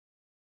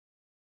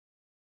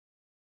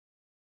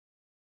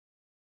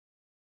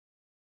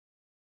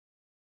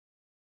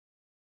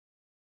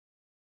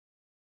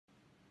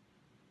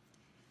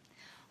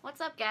What's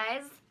up,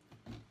 guys?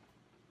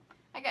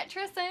 I got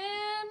Triss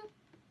in.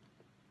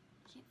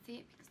 Can't see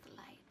it because of the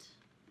light.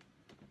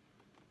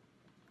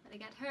 But I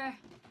got her.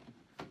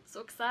 So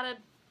excited.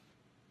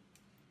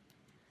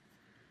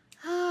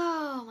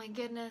 Oh my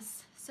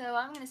goodness. So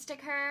I'm going to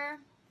stick her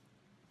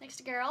next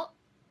to Geralt.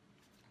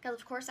 Because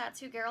of course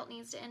that's who Geralt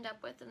needs to end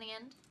up with in the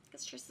end.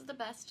 Because Triss is the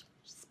best.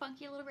 She's a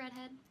spunky little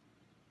redhead.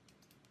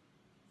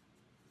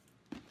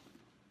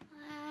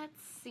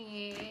 Let's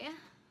see.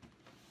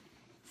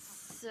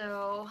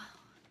 So,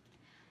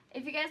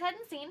 if you guys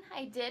hadn't seen,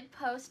 I did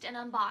post an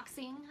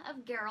unboxing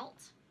of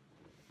Geralt.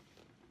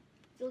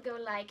 If you'll go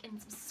like and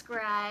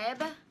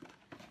subscribe, it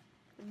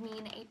would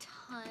mean a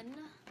ton.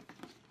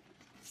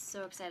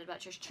 So excited about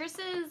Triss. Triss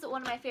is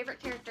one of my favorite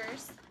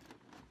characters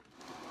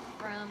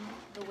from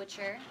The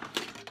Witcher.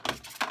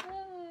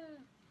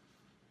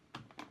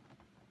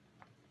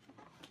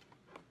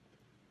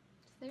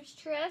 There's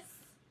Triss.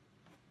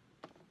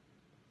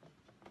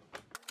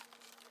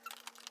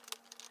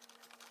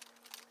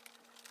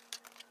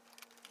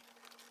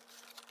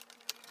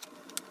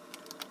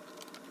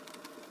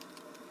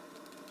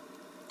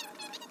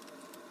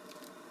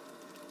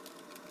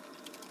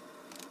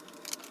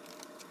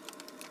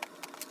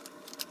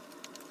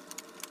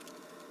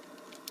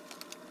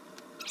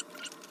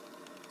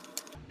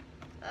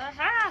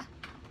 Aha!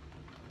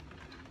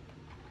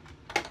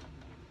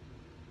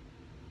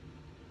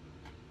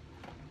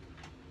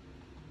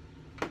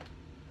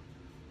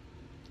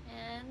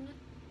 And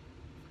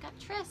got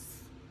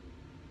Triss.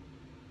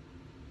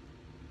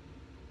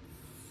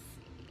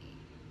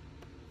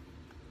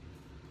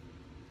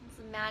 It's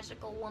a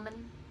magical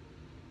woman.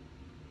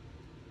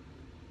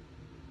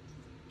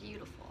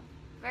 Beautiful.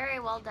 Very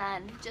well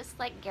done, just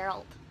like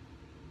Geralt.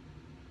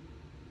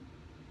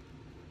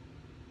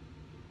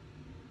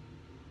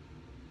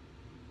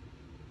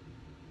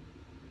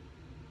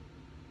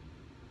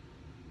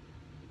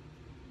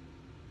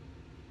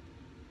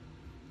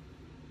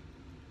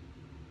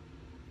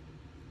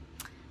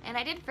 And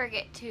I did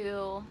forget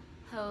to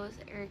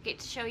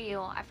show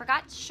you, I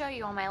forgot to show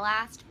you on my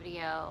last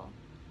video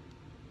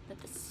that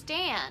the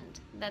stand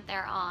that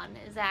they're on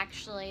is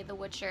actually the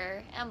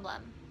Witcher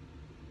emblem.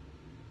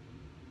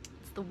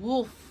 It's the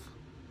wolf.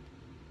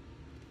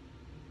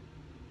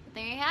 But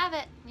there you have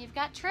it. You've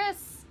got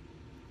Triss.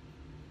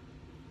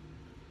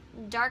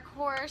 Dark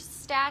Horse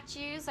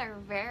statues are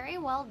very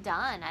well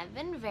done. I've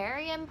been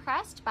very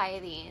impressed by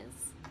these.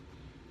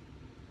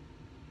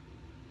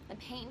 The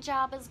paint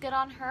job is good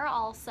on her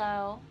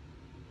also.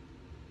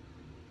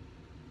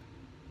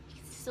 You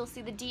can still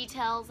see the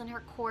details in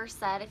her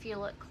corset if you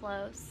look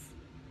close.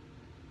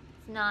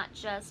 It's not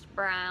just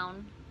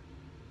brown.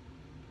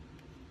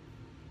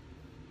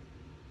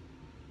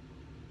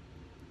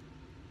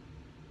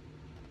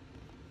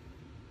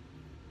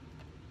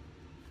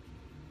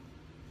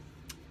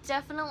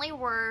 Definitely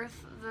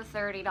worth the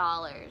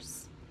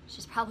 $30.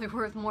 She's probably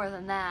worth more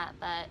than that,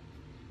 but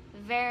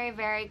very,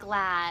 very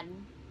glad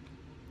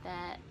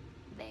that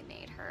they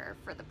made her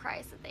for the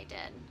price that they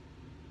did.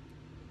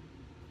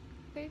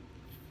 Okay.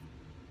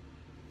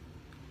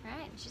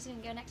 Alright, she's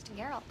gonna go next to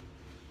Geralt.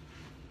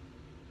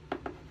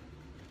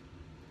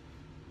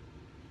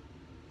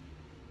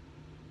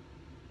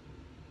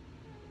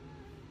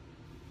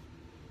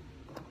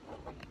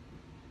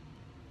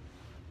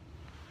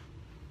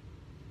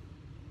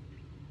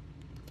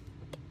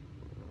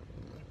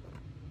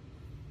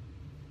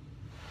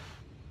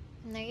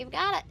 And there you've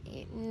got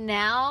it.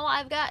 Now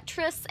I've got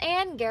Triss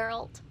and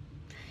Geralt.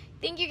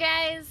 Thank you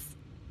guys.